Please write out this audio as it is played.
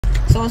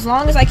So as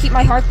long as I keep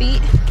my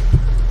heartbeat,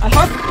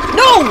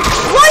 no!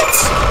 What?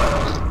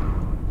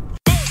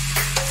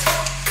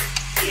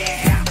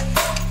 Yeah.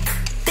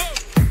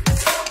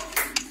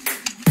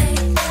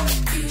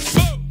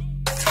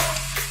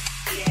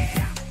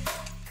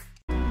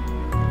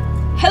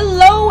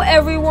 Hello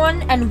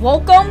everyone and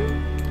welcome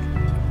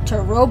to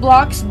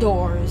Roblox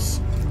Doors.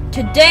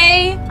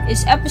 Today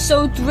is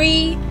episode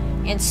 3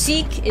 and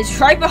Seek is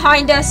right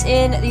behind us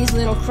in these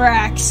little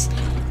cracks.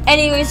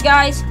 Anyways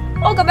guys,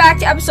 welcome back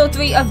to episode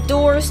 3 of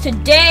Doors.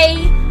 Today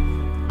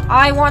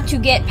I want to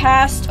get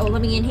past, let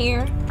me in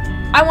here.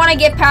 I want to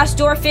get past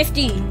door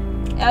 50.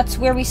 That's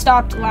where we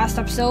stopped last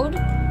episode.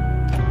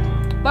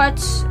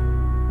 But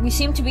we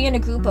seem to be in a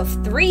group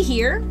of 3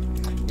 here.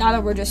 Now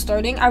that we're just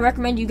starting, I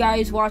recommend you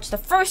guys watch the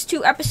first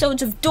 2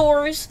 episodes of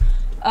Doors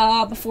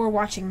before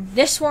watching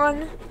this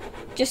one.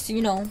 Just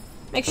to,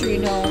 make sure you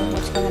know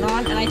what's going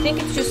on. And I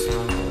think it's just,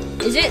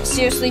 is it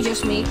seriously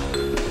just me?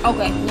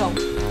 Okay, no.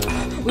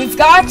 We've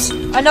got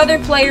another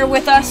player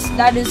with us.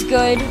 That is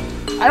good.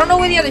 I don't know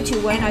where the other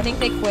 2 went. I think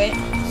they quit.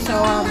 So,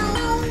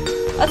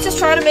 let's just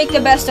try to make the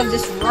best of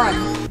this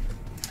run.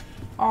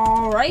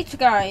 Alright,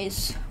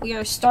 guys. We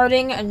are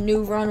starting a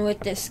new run with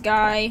this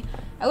guy.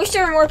 I wish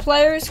there were more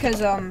players,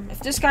 because, if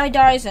this guy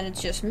dies, then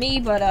it's just me.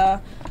 But,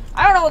 I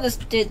don't know what this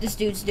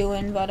dude's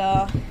doing, but,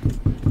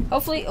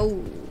 hopefully,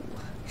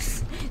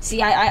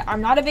 See,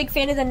 I'm not a big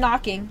fan of the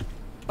knocking.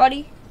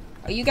 Buddy,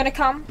 are you gonna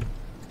come?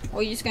 Or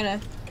are you just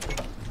gonna...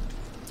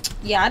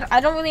 Yeah, I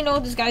don't really know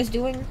what this guy's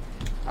doing.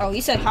 Oh, he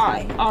said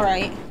hi.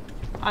 Alright.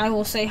 I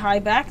will say hi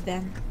back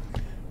then.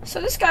 So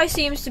this guy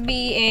seems to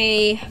be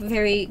a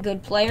very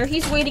good player.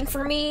 He's waiting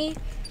for me.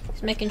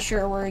 He's making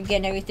sure we're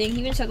getting everything. He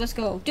even said, let's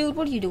go. Dude,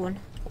 what are you doing?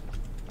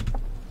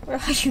 Where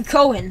are you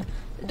going?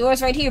 The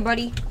door's right here,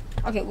 buddy.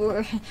 Okay,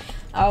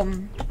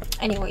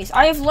 anyways,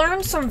 I have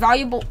learned some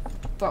valuable...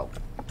 Bro,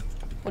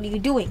 what are you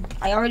doing?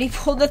 I already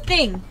pulled the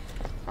thing.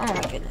 Oh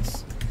my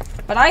goodness.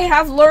 But I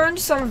have learned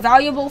some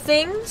valuable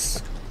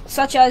things,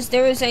 such as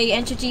there is a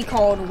entity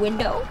called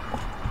Window.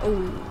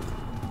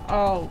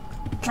 Oh,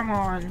 come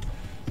on.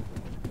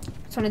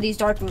 It's one of these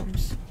dark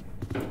rooms.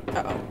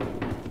 Uh-oh.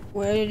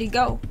 Where did he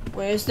go?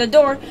 Where's the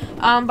door?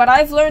 But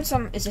I've learned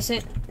some... Is this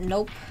it?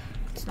 Nope.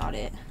 It's not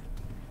it.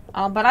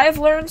 But I've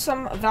learned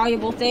some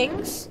valuable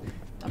things.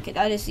 Okay,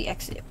 that is the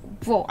exit.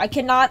 Whoa, I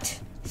cannot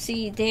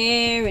see.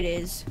 There it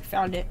is.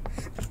 Found it.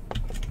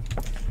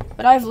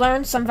 But I've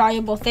learned some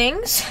valuable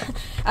things,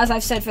 as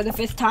I've said for the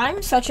 5th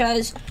time, such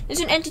as there's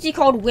an entity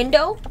called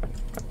Window.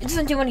 It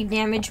doesn't do any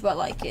damage, but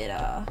like it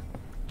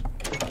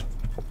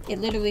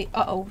literally,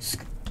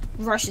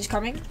 Rush is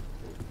coming.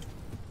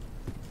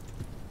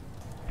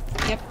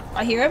 Yep,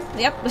 I hear him.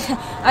 Yep,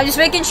 I'm just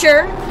making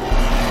sure.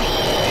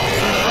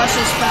 Rush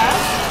is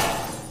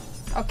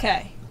fast.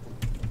 Okay,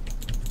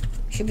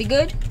 should be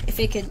good. If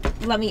it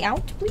could let me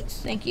out,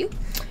 please, thank you.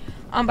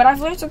 But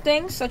I've learned some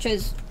things, such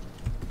as,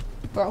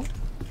 bro.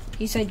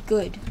 He said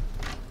good.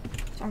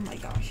 Oh my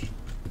gosh.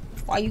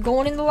 Why are you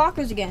going in the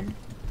lockers again?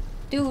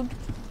 Dude.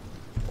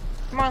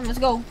 Come on, let's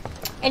go.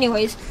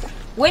 Anyways,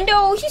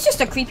 Window, he's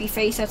just a creepy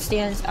face that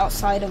stands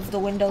outside of the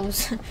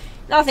windows.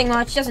 Nothing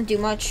much, doesn't do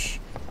much.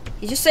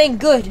 He's just saying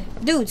good.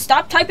 Dude,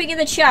 stop typing in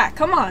the chat.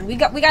 Come on, we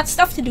got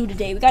stuff to do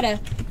today. We gotta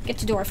get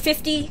to door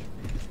 50.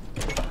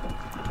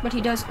 But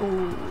he does,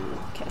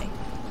 okay.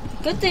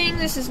 Good thing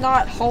this is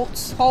not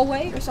Holt's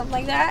hallway or something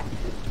like that.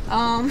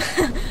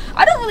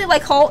 I don't really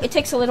like Holt. It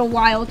takes a little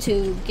while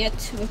to get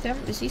with him.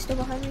 Is he still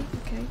behind me?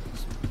 Okay.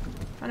 Just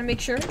trying to make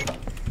sure.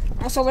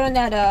 Also learned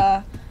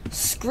that,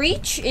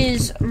 Screech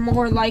is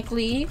more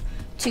likely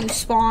to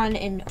spawn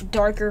in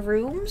darker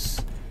rooms.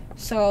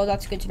 So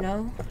that's good to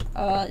know.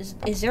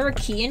 Is there a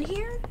key in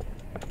here?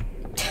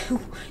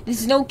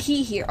 There's no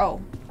key here.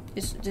 Oh,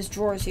 there's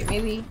drawers here.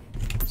 Maybe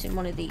it's in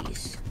one of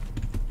these.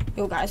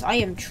 Yo, guys, I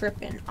am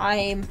tripping.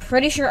 I'm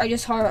pretty sure I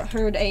just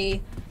heard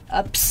a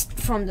psst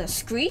from the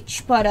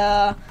Screech, but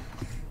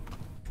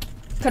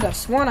could have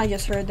sworn I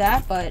just heard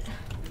that, but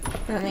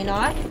apparently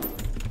not.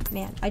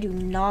 Man, I do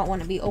not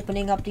want to be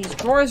opening up these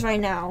drawers right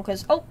now,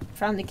 because,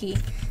 found the key.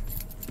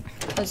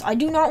 Because I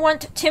do not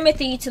want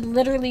Timothy to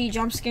literally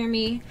jump scare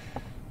me.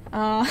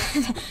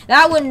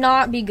 That would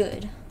not be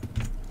good.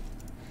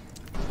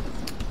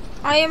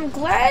 I am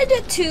glad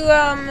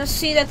to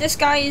see that this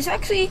guy is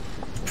actually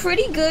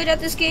pretty good at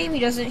this game.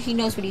 He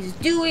knows what he's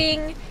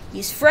doing.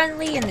 He's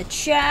friendly in the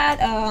chat.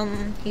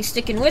 He's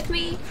sticking with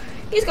me.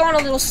 He's going a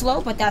little slow,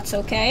 but that's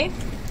okay.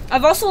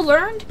 I've also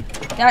learned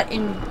that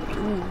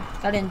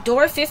in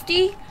door 50,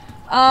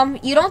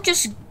 you don't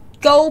just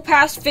go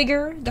past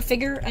the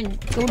figure and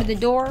go to the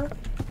door.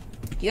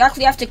 You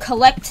actually have to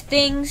collect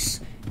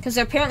things, because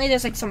apparently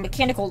there's like some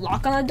mechanical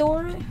lock on the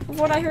door, of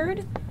what I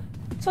heard.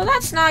 So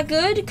that's not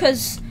good,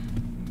 because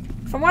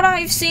from what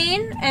I've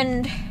seen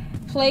and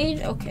played,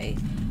 okay,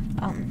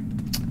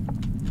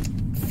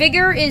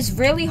 figure is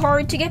really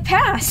hard to get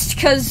past,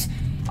 because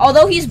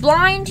although he's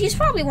blind, he's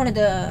probably one of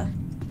the...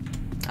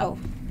 Oh,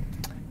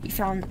 he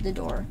found the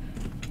door.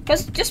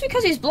 just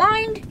because he's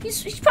blind,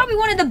 he's probably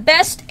one of the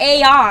best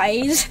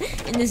AIs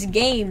in this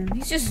game.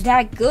 He's just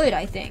that good,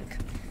 I think.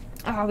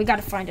 Oh, we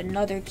gotta find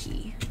another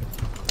key.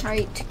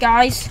 Alright,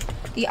 guys,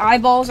 the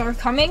eyeballs are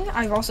coming.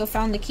 I've also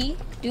found the key.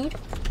 Dude,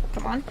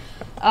 come on.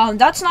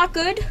 That's not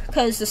good,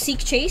 because the seek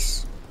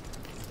chase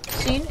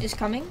scene is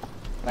coming.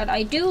 But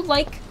I do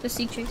like the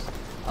seek chase.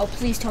 Oh,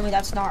 please tell me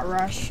that's not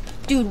Rush.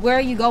 Dude, where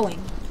are you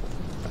going?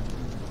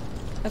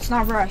 That's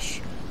not Rush.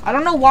 I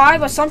don't know why,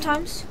 but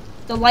sometimes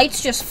the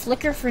lights just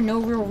flicker for no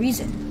real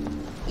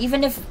reason.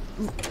 Even if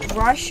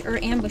Rush or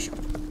Ambush.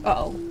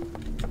 Uh-oh.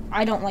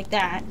 I don't like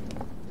that.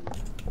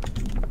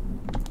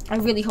 I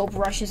really hope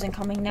Rush isn't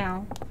coming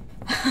now.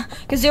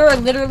 Because there are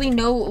literally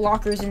no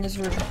lockers in this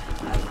room.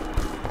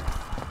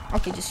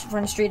 Okay, just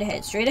run straight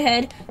ahead. Straight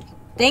ahead.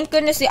 Thank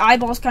goodness the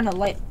eyeball's kind of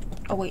light.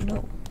 Oh, wait,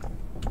 no.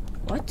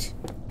 What?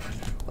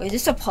 Wait, is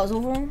this a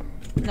puzzle room?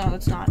 No,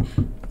 that's not.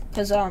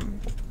 Because,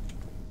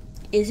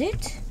 is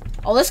it?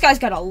 Oh, this guy's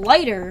got a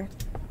lighter.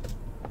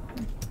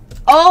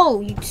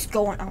 Oh, you just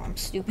go on. Oh, I'm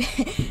stupid.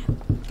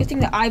 Good thing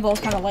the eyeballs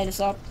kind of light us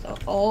up.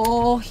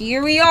 Oh,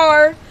 here we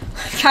are.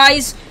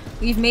 Guys,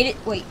 we've made it.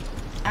 Wait,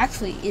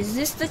 actually, is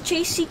this the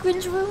chase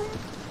sequence room?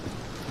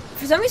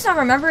 For some reason, I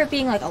remember it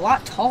being like a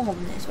lot taller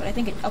than this, but I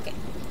think it. Okay.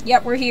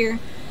 Yep, we're here.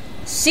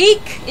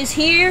 Seek is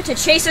here to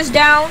chase us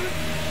down.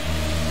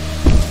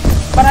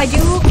 But I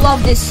do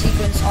love this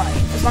sequence. Alright,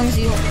 as long as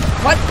you don't.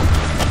 What?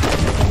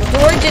 The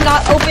door did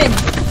not open.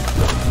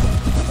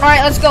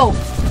 Alright, let's go.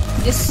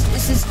 This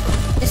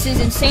is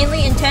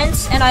insanely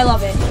intense, and I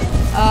love it.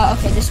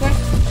 Okay, this way.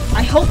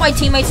 I hope my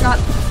teammate's not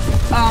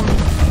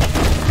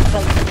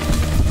like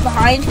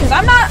behind, because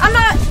I'm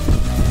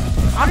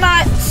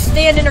not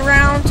standing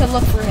around to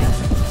look for him.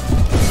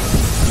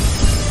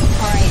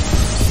 Alright.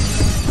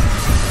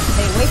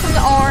 Stay away from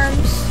the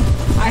arms.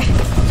 I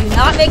do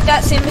not make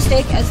that same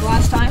mistake as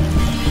last time.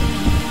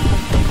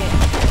 Okay.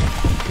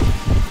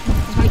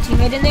 Is my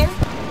teammate in there?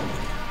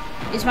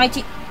 Is my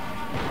team?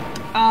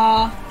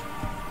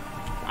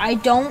 I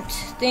don't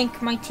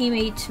think my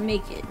teammate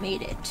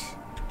made it.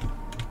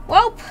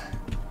 Welp.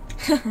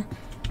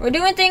 We're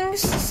doing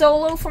things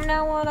solo from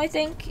now on, I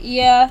think.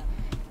 Yeah.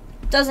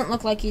 Doesn't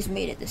look like he's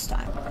made it this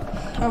time.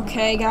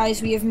 Okay,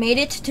 guys, we have made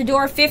it to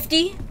door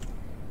 50.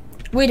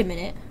 Wait a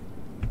minute.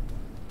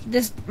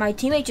 My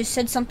teammate just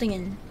said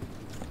something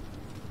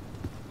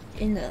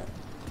in the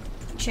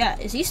chat.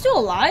 Is he still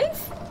alive?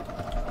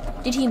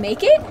 Did he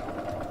make it?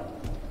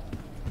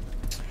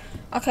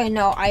 Okay,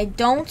 no, I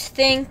don't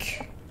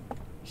think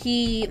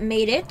he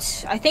made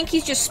it. I think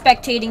he's just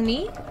spectating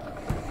me.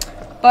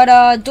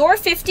 But, door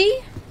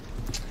 50.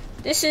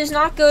 This is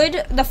not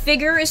good. The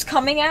figure is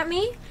coming at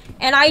me,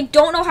 and I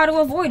don't know how to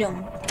avoid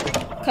him.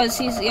 Because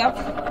he's, yep.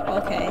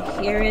 Okay,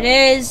 here it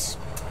is.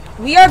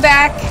 We are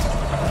back.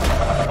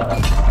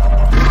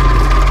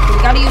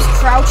 We gotta use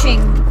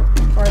crouching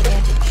for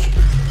advantage.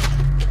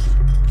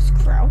 Just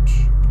crouch.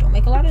 Don't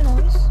make a lot of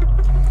noise.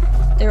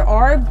 There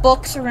are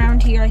books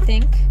around here, I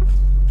think,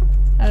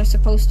 that are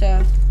supposed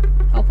to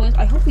help us.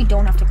 I hope we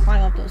don't have to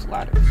climb up those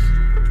ladders.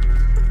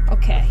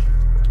 Okay.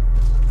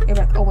 You're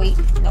back. Oh wait,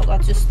 no,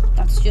 that's just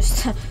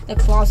the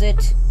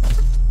closet.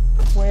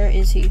 Where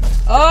is he?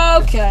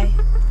 Okay.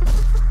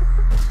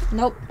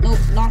 Nope,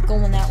 not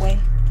going that way.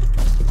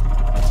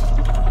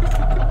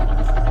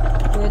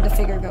 Where'd the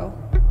figure go?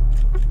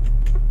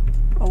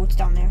 Oh, it's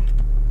down there.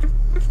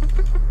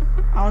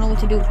 I don't know what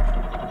to do.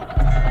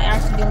 I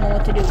actually don't know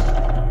what to do.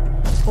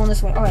 It's going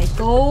this way. Alright,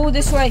 go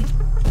this way.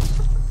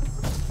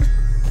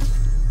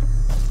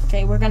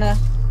 Okay, we're gonna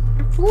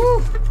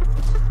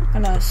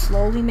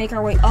slowly make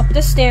our way up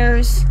the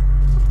stairs.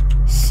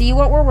 See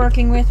what we're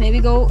working with.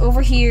 Maybe go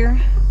over here.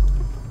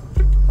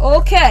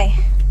 Okay.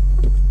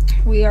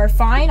 We are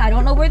fine. I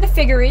don't know where the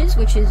figure is,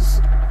 which is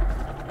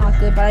not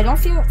good, but I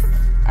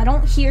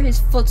don't hear his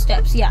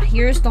footsteps. Yeah,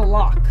 here's the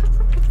lock.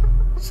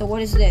 So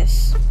what is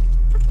this?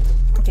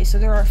 Okay, so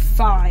there are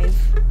 5.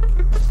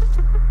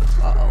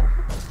 Uh-oh.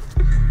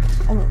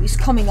 Oh, he's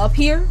coming up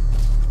here?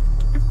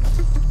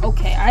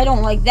 Okay, I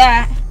don't like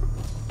that.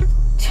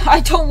 I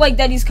don't like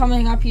that he's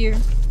coming up here.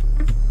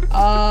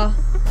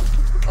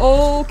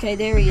 Okay,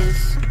 there he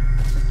is.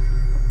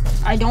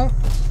 Don't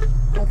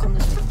come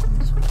this way. Don't come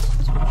this way.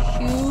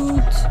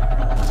 Shoot.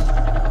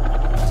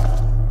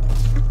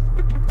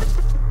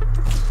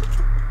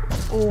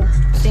 Oh,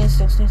 stand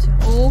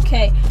still.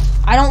 Okay.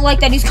 I don't like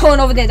that he's going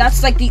over there.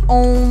 That's like the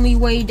only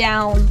way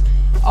down.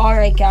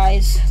 Alright,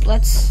 guys.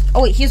 Let's...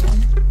 Oh, wait, here's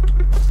one.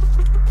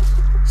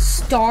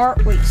 Star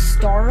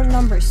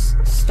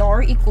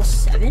equals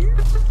 7?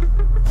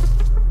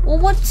 Well,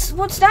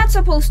 what's that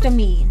supposed to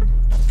mean?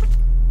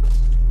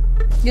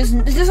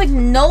 There's like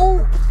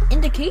no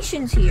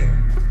indications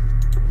here.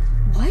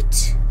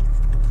 What?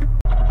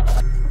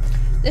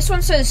 This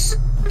one says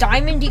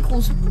diamond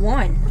equals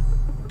 1.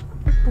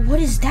 But what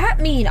does that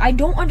mean? I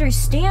don't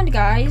understand,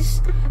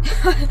 guys.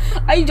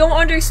 I don't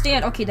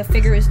understand. Okay, the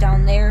figure is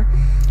down there.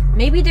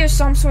 Maybe there's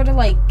some sort of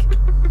like...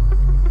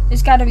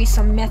 There's gotta be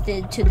some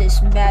method to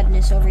this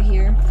madness over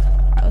here.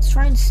 Alright, let's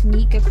try and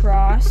sneak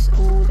across.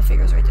 Oh, the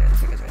figure's right there. The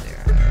figure's right there.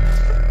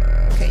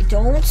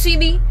 Don't see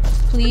me.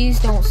 Please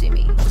don't see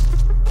me.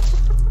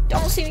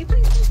 Don't see me,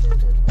 please, please,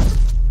 please,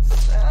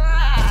 please.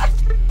 Ah.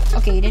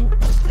 Okay, you didn't.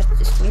 Let's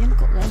just wait him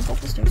go. Let him go up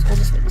the stairs. Oh,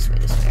 this way, this way,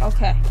 this way.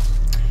 Okay.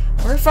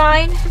 We're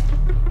fine.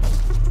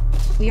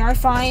 We are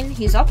fine.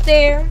 He's up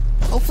there.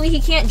 Hopefully he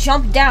can't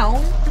jump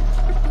down.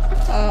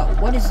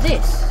 What is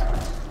this?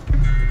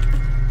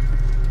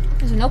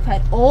 There's a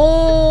notepad.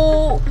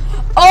 Oh!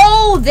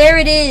 Oh, there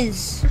it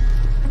is!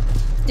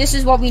 This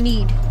is what we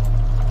need.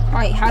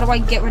 Alright, how do I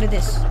get rid of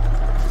this?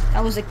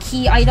 That was a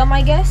key item,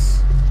 I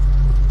guess?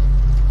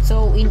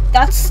 So,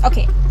 that's...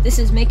 Okay, this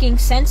is making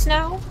sense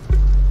now.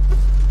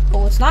 But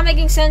what's not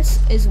making sense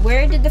is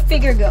where did the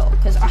figure go?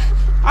 Because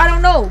I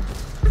don't know.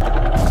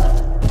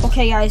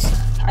 Okay, guys.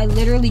 I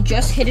literally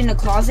just hid in a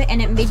closet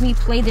and it made me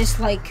play this,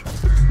 like,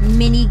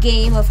 mini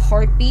game of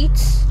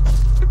heartbeats.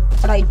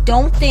 But I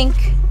don't think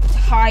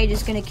hide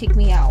is gonna kick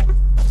me out.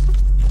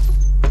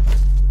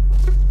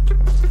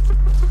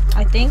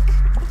 I think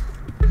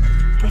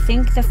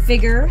the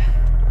figure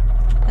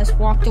has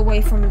walked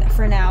away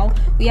for now.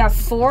 We have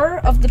 4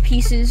 of the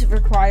pieces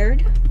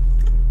required.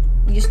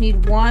 We just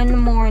need 1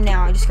 more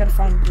now. I just gotta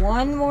find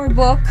 1 more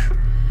book.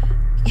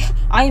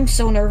 I am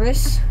so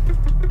nervous.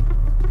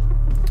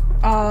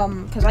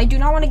 Because I do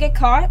not want to get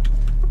caught.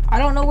 I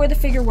don't know where the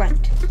figure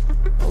went.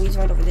 Oh, he's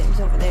right over there. He's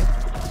over there.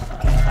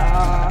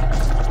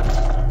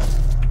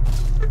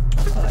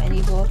 Okay,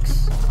 any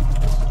books?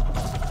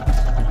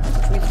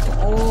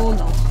 Oh,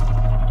 no.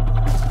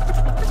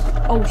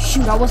 Oh,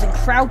 shoot, I wasn't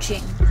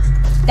crouching.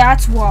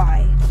 That's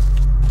why.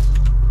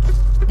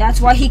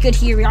 That's why he could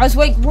hear me. I was,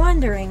 like,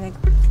 wondering, like,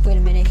 wait a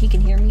minute, he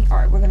can hear me?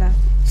 Alright, we're gonna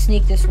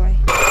sneak this way.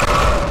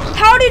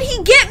 How did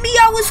he get me?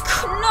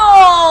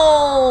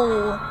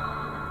 No!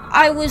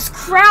 I was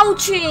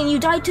crouching. You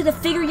died to the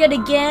figure yet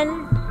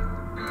again.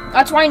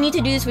 That's why I need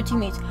to do this with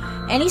teammates.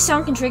 Any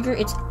sound can trigger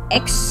its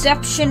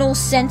exceptional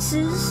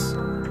senses.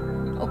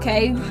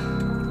 Okay.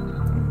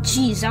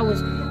 Jeez, that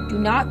was... Do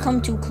not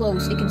come too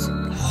close. It can...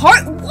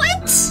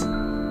 What?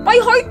 My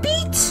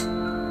heartbeat?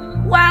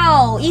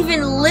 Wow.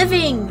 Even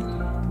living.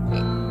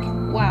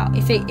 Wow.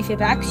 If it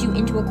backs you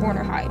into a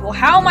corner, hide. Well,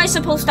 how am I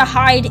supposed to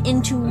hide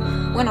into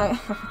when I...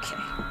 Okay.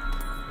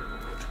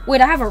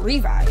 Wait, I have a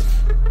revive.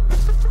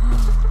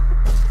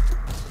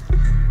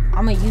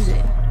 I'm gonna use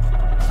it.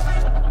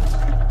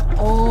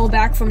 Oh,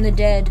 back from the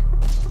dead.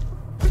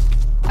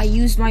 I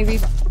used my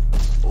revive.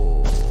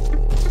 Oh,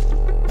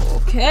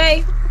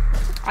 okay.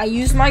 I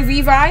used my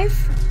revive.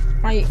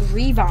 My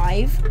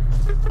revive.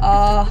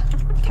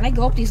 Can I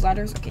go up these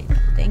ladders? Okay,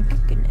 thank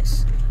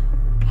goodness.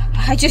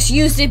 I just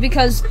used it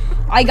because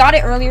I got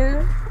it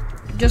earlier,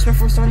 just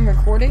before starting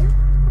recording.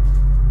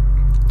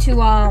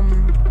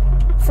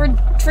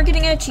 For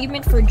getting an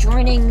achievement for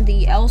joining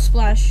the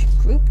L/Splash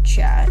group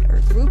chat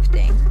or group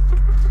thing.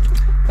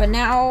 But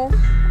now,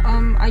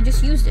 I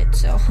just used it,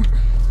 so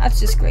that's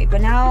just great.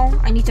 But now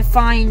I need to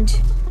find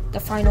the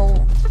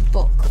final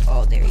book.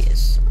 Oh, there he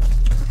is.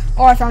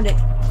 Oh, I found it.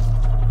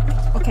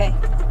 Okay,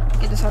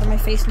 get this out of my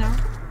face now.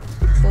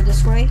 Go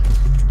this way,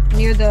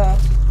 near the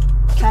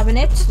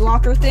cabinet,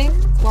 locker thing,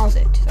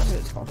 closet. That's what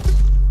it's called.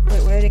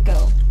 Wait, where did it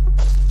go?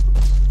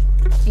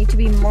 Need to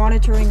be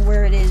monitoring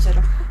where it is.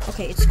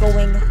 Okay, it's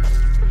going.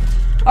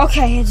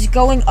 Okay, it's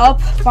going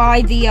up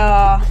by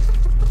the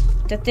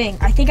thing.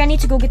 I think I need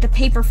to go get the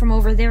paper from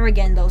over there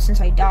again, though, since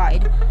I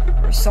died,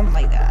 or something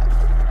like that.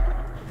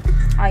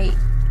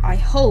 I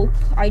hope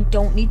I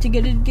don't need to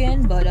get it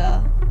again, but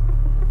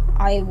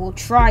I will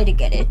try to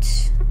get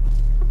it.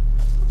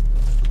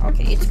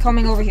 Okay, it's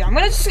coming over here. I'm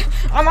just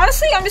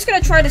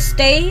gonna try to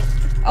stay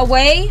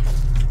away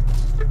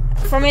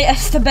from it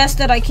as the best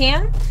that I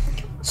can.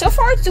 So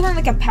far, it's doing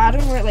like a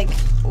pattern where it like,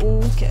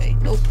 okay,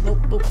 nope.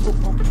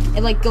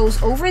 It like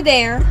goes over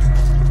there,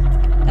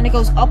 and it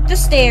goes up the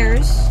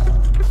stairs,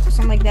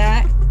 something like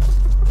that.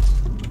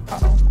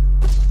 Uh-oh.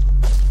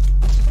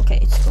 Okay,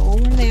 it's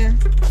going there.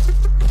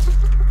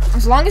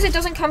 As long as it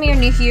doesn't come here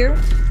near here.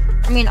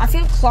 I mean, I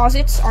feel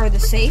closets are the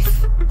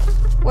safe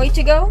way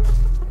to go.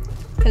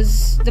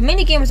 Because the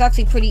minigame is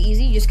actually pretty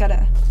easy. You just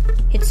gotta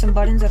hit some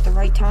buttons at the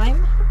right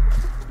time.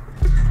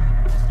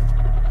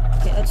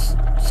 Okay, let's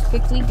just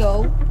quickly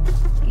go.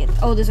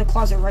 Oh, there's a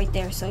closet right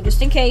there. So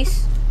just in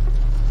case,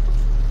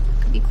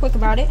 be quick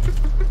about it.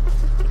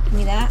 Give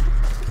me that.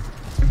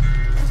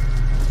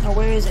 Oh,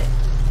 where is it?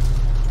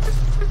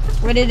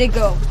 Where did it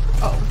go?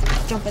 Oh,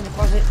 jump in the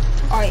closet.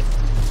 Alright,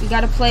 we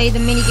gotta play the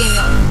minigame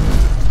now.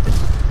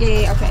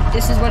 Yeah, okay.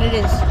 This is what it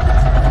is.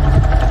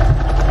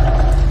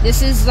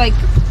 This is like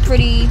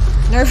pretty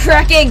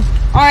nerve-wracking.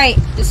 Alright,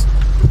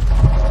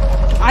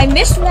 I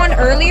missed one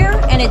earlier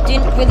and it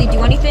didn't really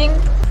do anything.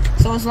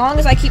 So as long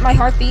as I keep my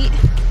heartbeat,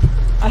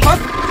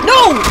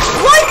 no!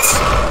 What?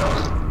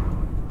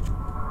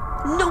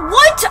 No,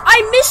 what?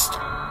 I missed.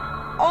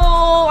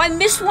 Oh, I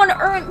missed one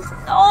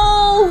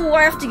Oh,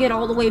 I have to get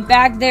all the way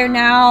back there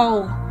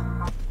now.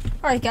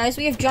 Alright, guys,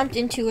 we have jumped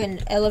into an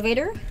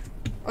elevator.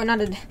 Or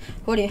not a,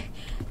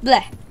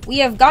 bleh. We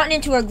have gotten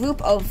into a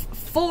group of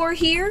 4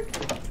 here.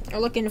 We're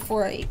looking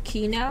for a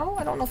key now.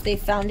 I don't know if they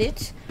found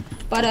it.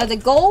 But the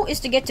goal is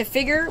to get to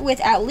figure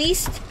with at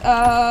least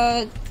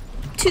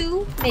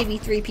 2, maybe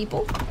 3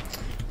 people.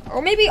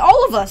 Or maybe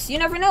all of us, you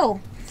never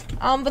know.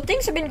 But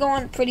things have been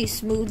going pretty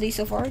smoothly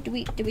so far.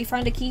 Did we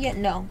find a key yet?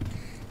 No.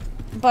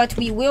 But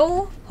we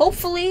will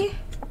hopefully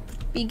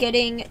be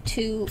getting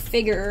to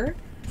figure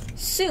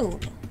soon.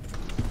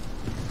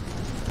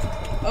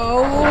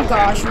 Oh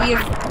gosh,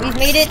 we've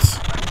made it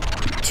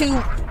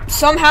to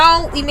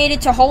somehow we made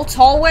it to Holt's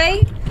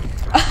hallway.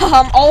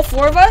 All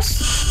 4 of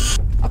us.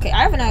 Okay,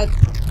 I haven't had.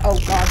 Oh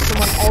god,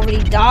 someone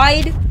already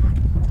died.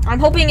 I'm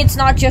hoping it's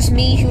not just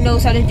me who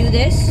knows how to do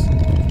this.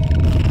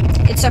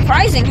 It's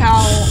surprising how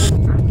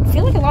I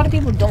feel like a lot of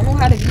people don't know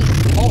how to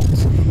beat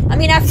Holt. I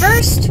mean, at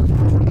first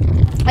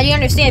I didn't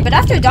understand, but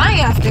after dying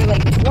after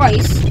like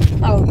twice,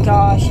 oh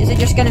gosh, is it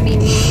just gonna be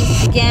me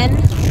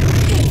again?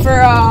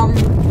 For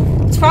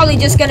it's probably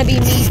just gonna be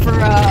me for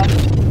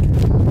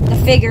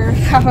the figure,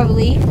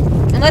 probably,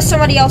 unless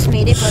somebody else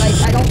made it. But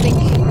I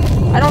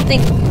don't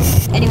think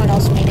anyone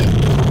else made it.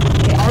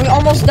 Okay, are we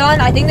almost done?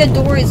 I think the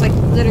door is like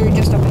literally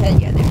just up ahead.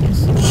 Yeah, there it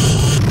is.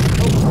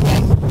 Oh,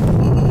 okay.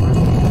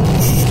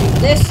 Do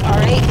this, all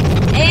right,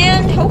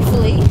 and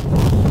hopefully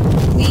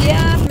we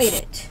have made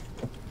it.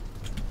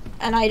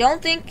 And I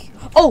don't think.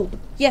 Oh,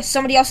 yes,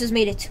 somebody else has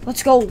made it.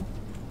 Let's go,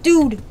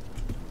 dude.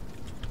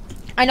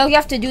 I know you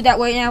have to do that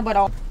right now, but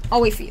I'll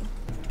wait for you.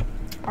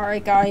 All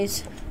right,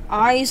 guys.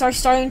 Eyes are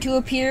starting to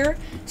appear.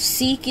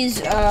 Seek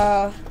is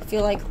I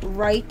feel like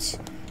right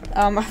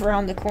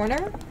around the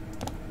corner.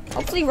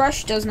 Hopefully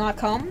Rush does not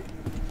come,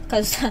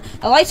 because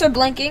the lights are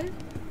blinking.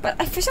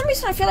 But for some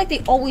reason I feel like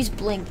they always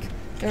blink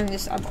during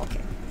this.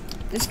 Okay,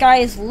 this guy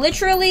is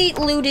literally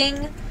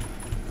looting,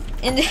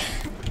 and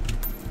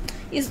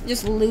he's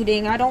just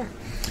looting. I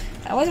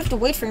always have to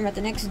wait for him at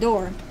the next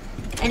door.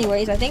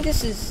 Anyways, I think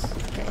this is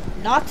okay,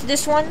 not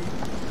this one,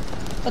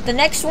 but the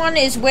next one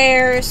is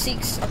where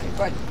Seek's. Okay,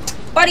 good.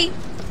 Buddy,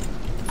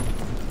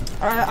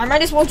 I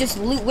might as well just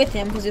loot with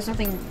him because there's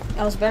nothing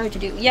else better to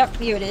do. Yep,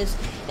 here it is.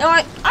 You know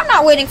what? I'm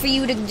not waiting for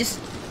you to just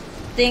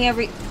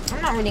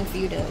I'm not waiting for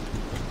you to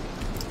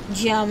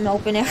jam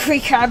open every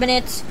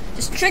cabinet.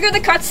 Just trigger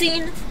the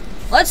cutscene.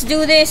 Let's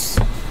do this.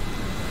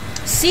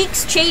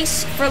 Seek's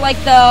chase for like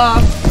the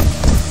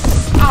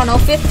I don't know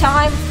 5th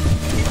time.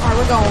 All right,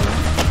 we're going.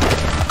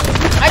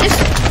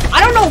 I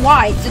don't know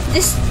why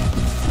this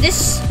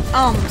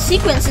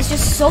sequence is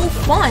just so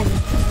fun.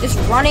 Just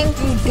running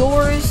through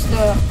doors,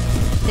 the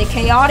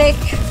chaotic,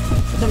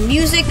 the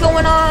music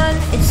going on.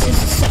 It's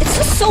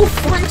just so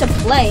fun to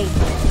play.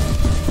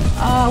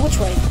 Which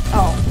way?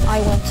 Oh, I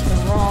went the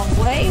wrong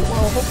way.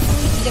 Well,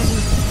 hopefully he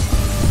doesn't.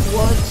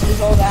 What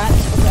is all that?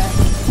 Okay.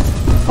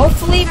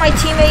 Hopefully my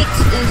teammate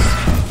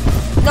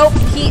is. Nope.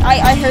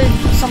 I heard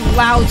some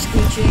loud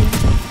screeching.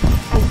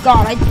 Oh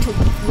god, I took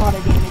a lot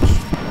of damage.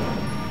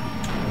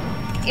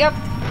 Yep.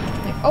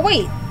 Oh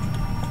wait.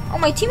 Oh,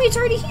 my teammate's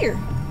already here.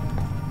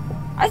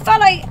 I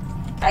thought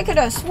I could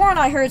have sworn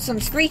I heard some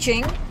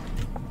screeching.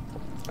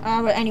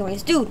 But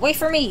anyways, dude, wait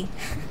for me.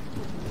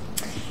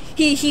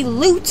 He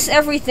loots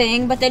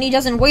everything, but then he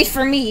doesn't wait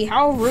for me.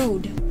 How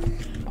rude.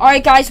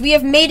 Alright, guys, we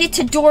have made it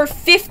to door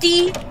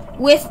 50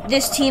 with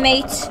this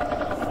teammate.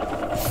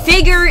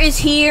 Figure is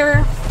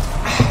here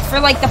for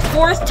like the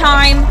 4th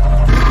time.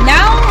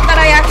 Now that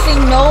I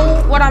actually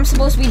know what I'm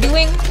supposed to be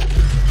doing.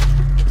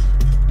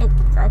 Nope,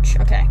 crouch.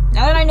 Okay.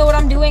 Now that I know what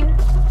I'm doing,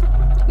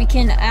 we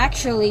can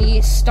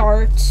actually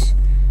start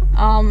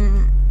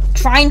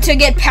trying to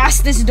get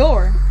past this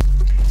door.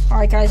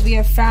 Alright guys, we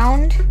have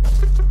found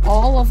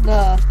all of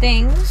the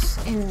things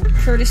in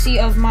courtesy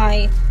of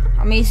my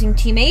amazing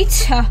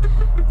teammate.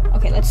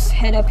 Okay, let's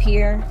head up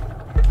here.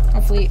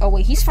 Hopefully, oh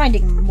wait, he's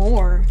finding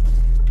more.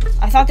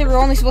 I thought there were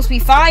only supposed to be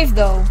 5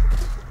 though.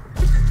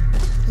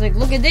 It's like,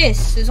 look at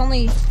this. There's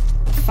only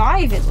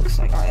 5 it looks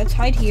like. Alright, let's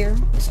hide here.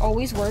 This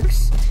always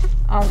works.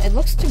 It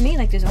looks to me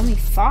like there's only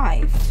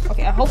 5.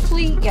 Okay,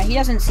 hopefully, yeah, he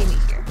doesn't see me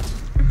here.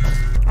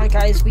 Alright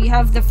guys,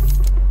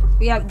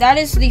 that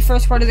is the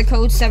first part of the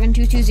code,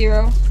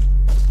 7220.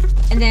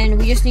 And then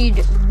we just need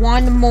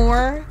 1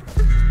 more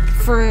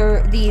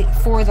for the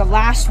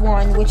last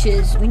one, which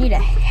is we need a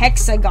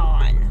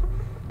hexagon.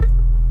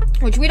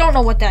 Which we don't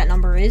know what that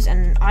number is,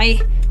 and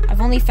I've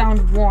only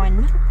found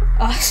 1.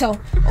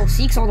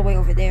 Seek's all the way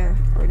over there.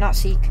 Or not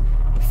Seek,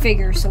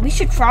 Figure. So we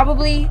should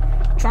probably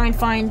try and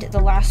find the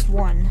last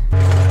one.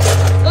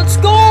 Let's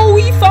go!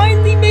 We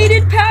finally made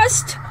it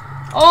past.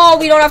 Oh,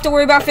 we don't have to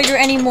worry about Figure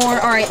anymore.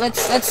 All right,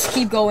 let's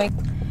keep going.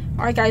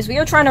 All right, guys, we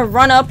are trying to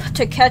run up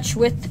to catch up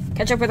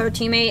with our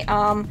teammate.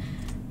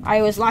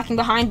 I was lacking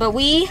behind, but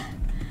we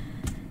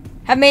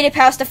have made it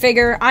past the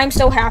Figure. I'm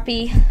so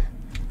happy.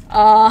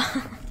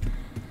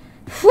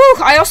 Whew!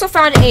 I also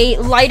found a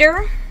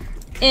lighter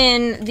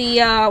in the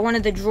one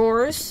of the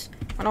drawers.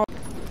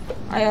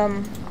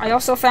 I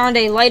also found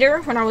a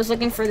lighter when I was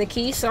looking for the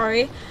key.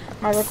 Sorry,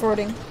 my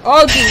recording.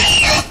 Oh,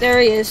 geez. There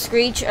he is,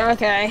 Screech.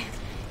 Okay.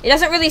 It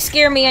doesn't really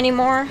scare me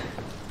anymore.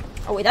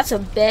 Oh, wait, that's a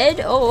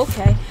bed? Oh,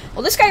 okay.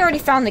 Well, this guy already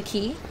found the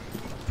key.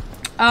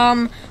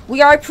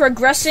 We are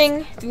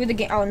progressing through the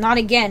game. Oh, not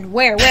again.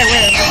 Where?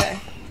 Okay.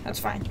 That's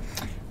fine.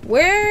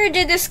 Where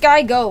did this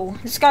guy go?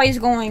 This guy is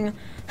going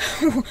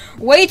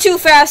way too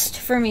fast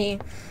for me.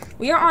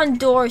 We are on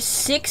door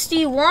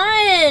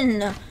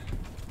 61.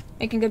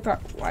 Making good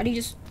progress. Why do you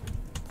just...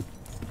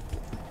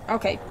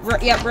 Okay,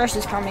 yep, Rush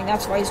is coming.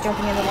 That's why he's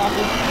jumping in the locker.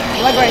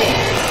 Like, right.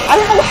 I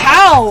don't know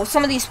how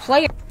some of these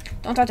players...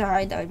 Don't have to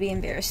hide, that would be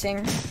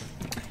embarrassing.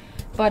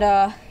 But,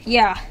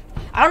 yeah.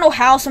 I don't know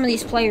how some of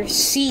these players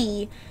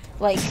see,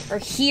 like, or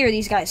hear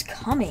these guys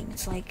coming.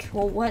 It's like,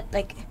 well, what,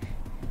 like,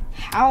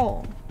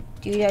 how?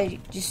 Do you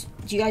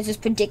guys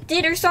just predict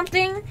it or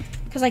something?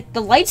 Because, like,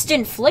 the lights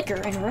didn't flicker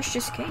and Rush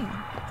just came.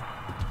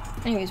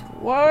 Anyways,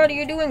 what are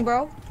you doing,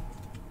 bro?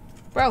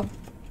 Bro,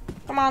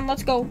 come on,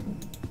 let's go.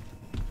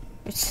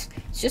 It's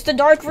just a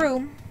dark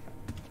room.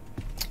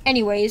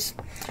 Anyways,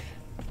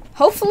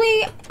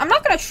 hopefully, I'm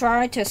not gonna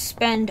try to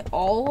spend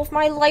all of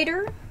my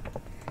lighter.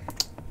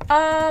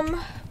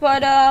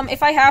 But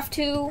if I have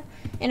to,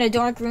 in a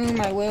dark room,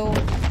 I will.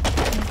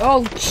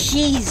 Oh,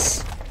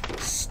 jeez.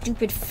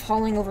 Stupid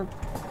falling over.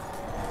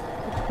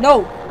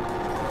 No.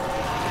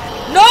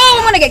 No,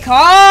 I'm gonna get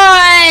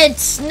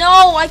caught.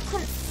 No, I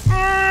couldn't.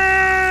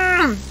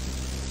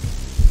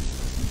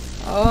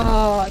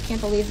 Oh, I can't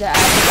believe that.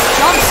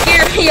 Jump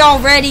scared me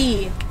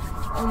already.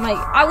 Oh my,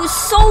 I was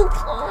so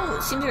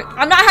close.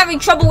 I'm not having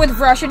trouble with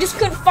Rush. I just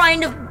couldn't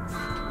find a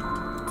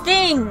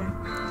thing.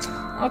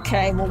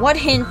 Okay, well, what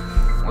hint?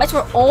 Lights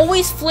were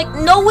always flick.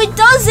 No, it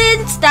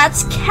doesn't.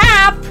 That's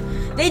cap.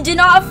 They did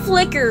not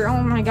flicker.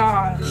 Oh my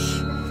gosh.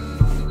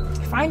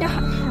 Find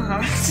out.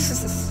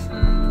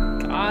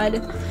 God.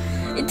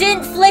 It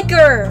didn't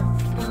flicker.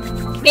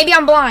 Maybe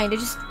I'm blind. It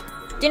just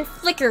didn't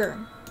flicker.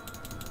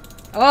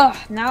 Ugh,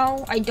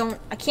 now I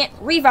can't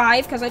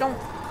revive because I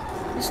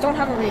just don't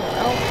have a revive.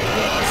 Oh,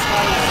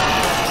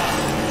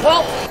 yeah,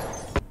 well,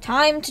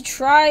 time to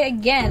try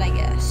again, I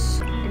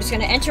guess. We're just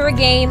gonna enter a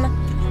game.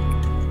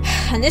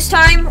 And this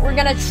time, we're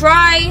gonna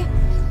try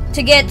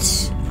to get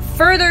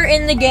further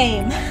in the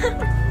game.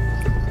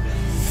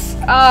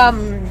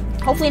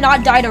 Hopefully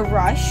not die to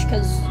Rush,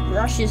 because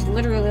Rush is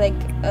literally like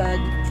a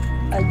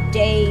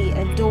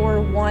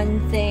door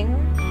one thing.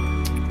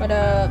 But,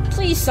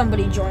 please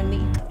somebody join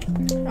me.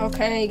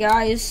 Okay,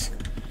 guys.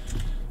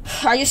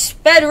 I just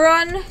speed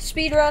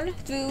run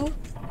through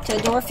to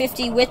door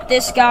 50 with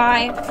this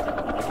guy.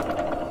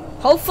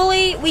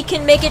 Hopefully, we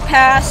can make it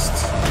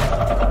past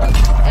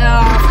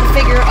the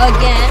figure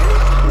again.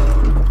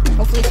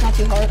 Hopefully, it's not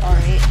too hard.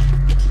 Alright.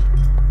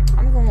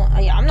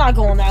 I'm not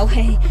going that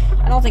way.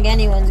 I don't think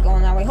anyone's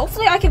going that way.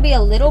 Hopefully, I can be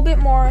a little bit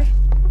more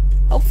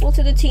helpful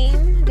to the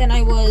team than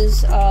I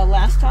was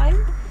last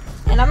time.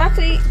 And I'm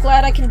actually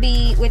glad I can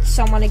be with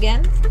someone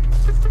again.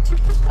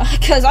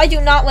 Because I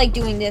do not like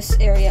doing this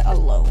area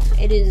alone.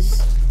 It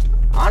is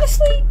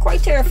honestly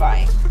quite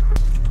terrifying.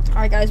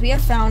 Alright guys, we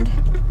have found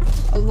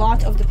a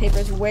lot of the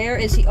papers. Where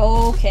is he?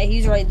 Oh, okay,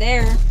 he's right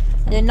there.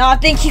 I did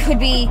not think he would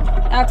be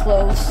that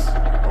close.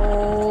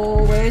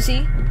 Oh, where is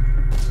he?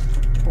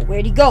 Oh,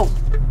 where'd he go?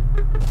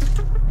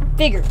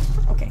 Figure.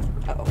 Okay,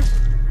 uh-oh.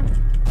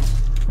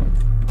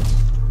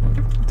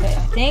 Okay,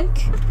 I think.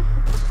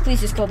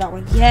 Please just go that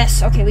way.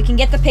 Yes, okay, we can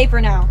get the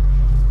paper now.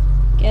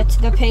 Get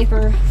the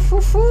paper.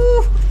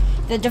 Woo-hoo.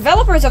 The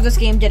developers of this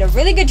game did a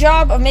really good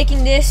job of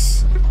making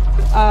this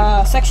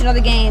section of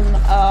the game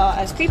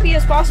as creepy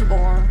as possible,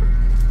 or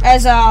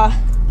as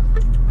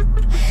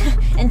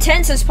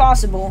intense as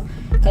possible,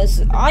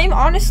 because I'm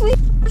honestly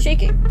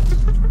shaking.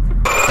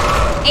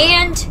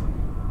 And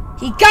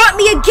he got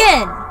me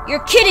again!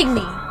 You're kidding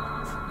me!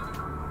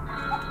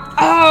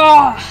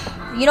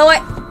 You know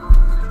what?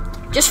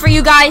 Just for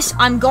you guys,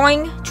 I'm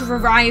going to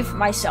revive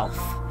myself.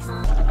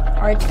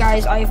 Alright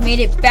guys, I've made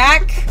it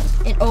back.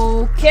 And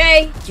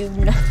okay, do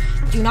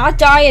not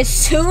die as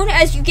soon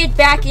as you get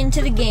back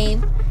into the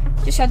game.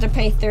 Just have to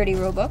pay 30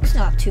 Robux,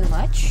 not too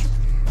much.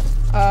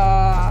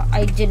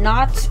 I did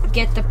not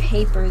get the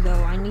paper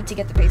though. I need to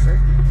get the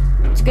paper.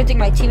 It's a good thing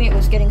my teammate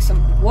was getting some.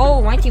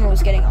 Whoa, my teammate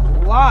was getting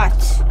a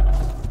lot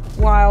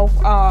while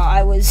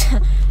I was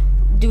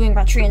doing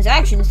my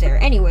transactions there.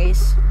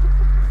 Anyways,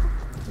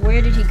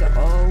 where did he go?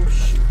 Oh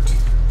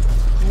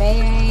shoot!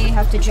 May I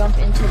have to jump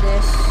into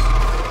this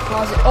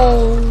closet?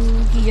 Oh,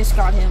 he just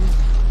got him.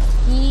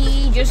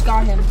 He just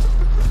got him.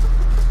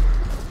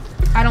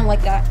 I don't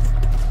like that.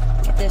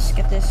 Get this,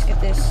 get this, get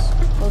this.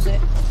 Close it.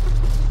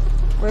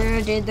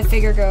 Where did the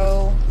figure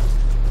go?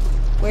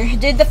 Where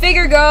did the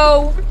figure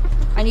go?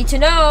 I need to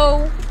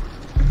know.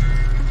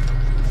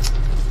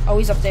 Oh,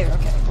 he's up there.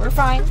 Okay, we're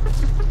fine.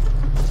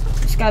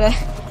 Just gotta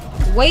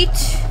wait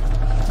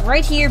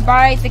right here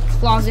by the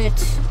closet,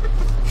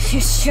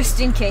 just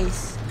in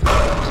case.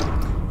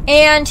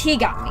 And he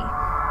got me.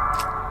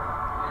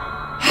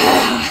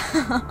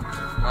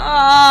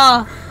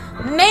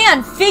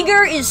 Man,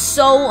 figure is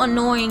so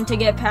annoying to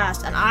get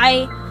past, and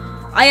I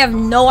have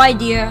no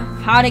idea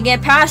how to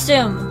get past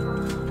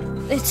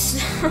him.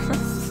 It's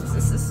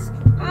this is.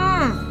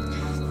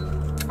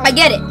 I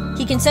get it.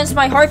 He can sense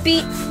my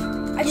heartbeat.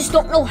 I just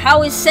don't know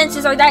how his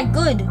senses are that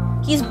good.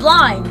 He's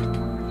blind.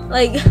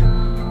 Like,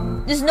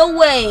 there's no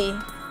way.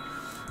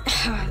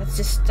 That's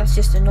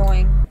just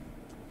annoying.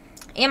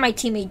 And my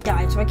teammate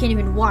died, so I can't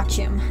even watch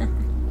him.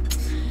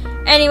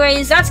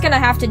 Anyways, that's gonna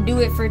have to do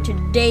it for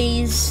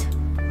today's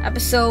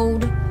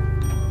episode.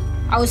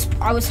 I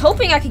was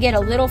hoping I could get a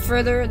little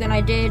further than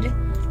I did,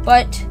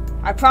 but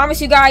I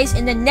promise you guys,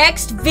 in the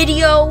next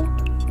video,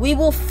 we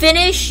will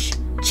finish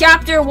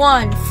Chapter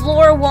 1,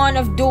 Floor 1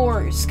 of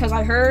Doors, because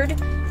I heard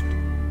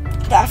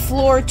that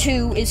Floor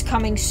 2 is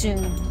coming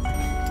soon.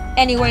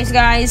 Anyways,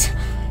 guys,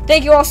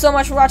 thank you all so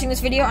much for watching this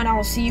video, and I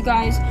will see you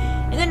guys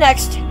in the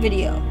next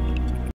video.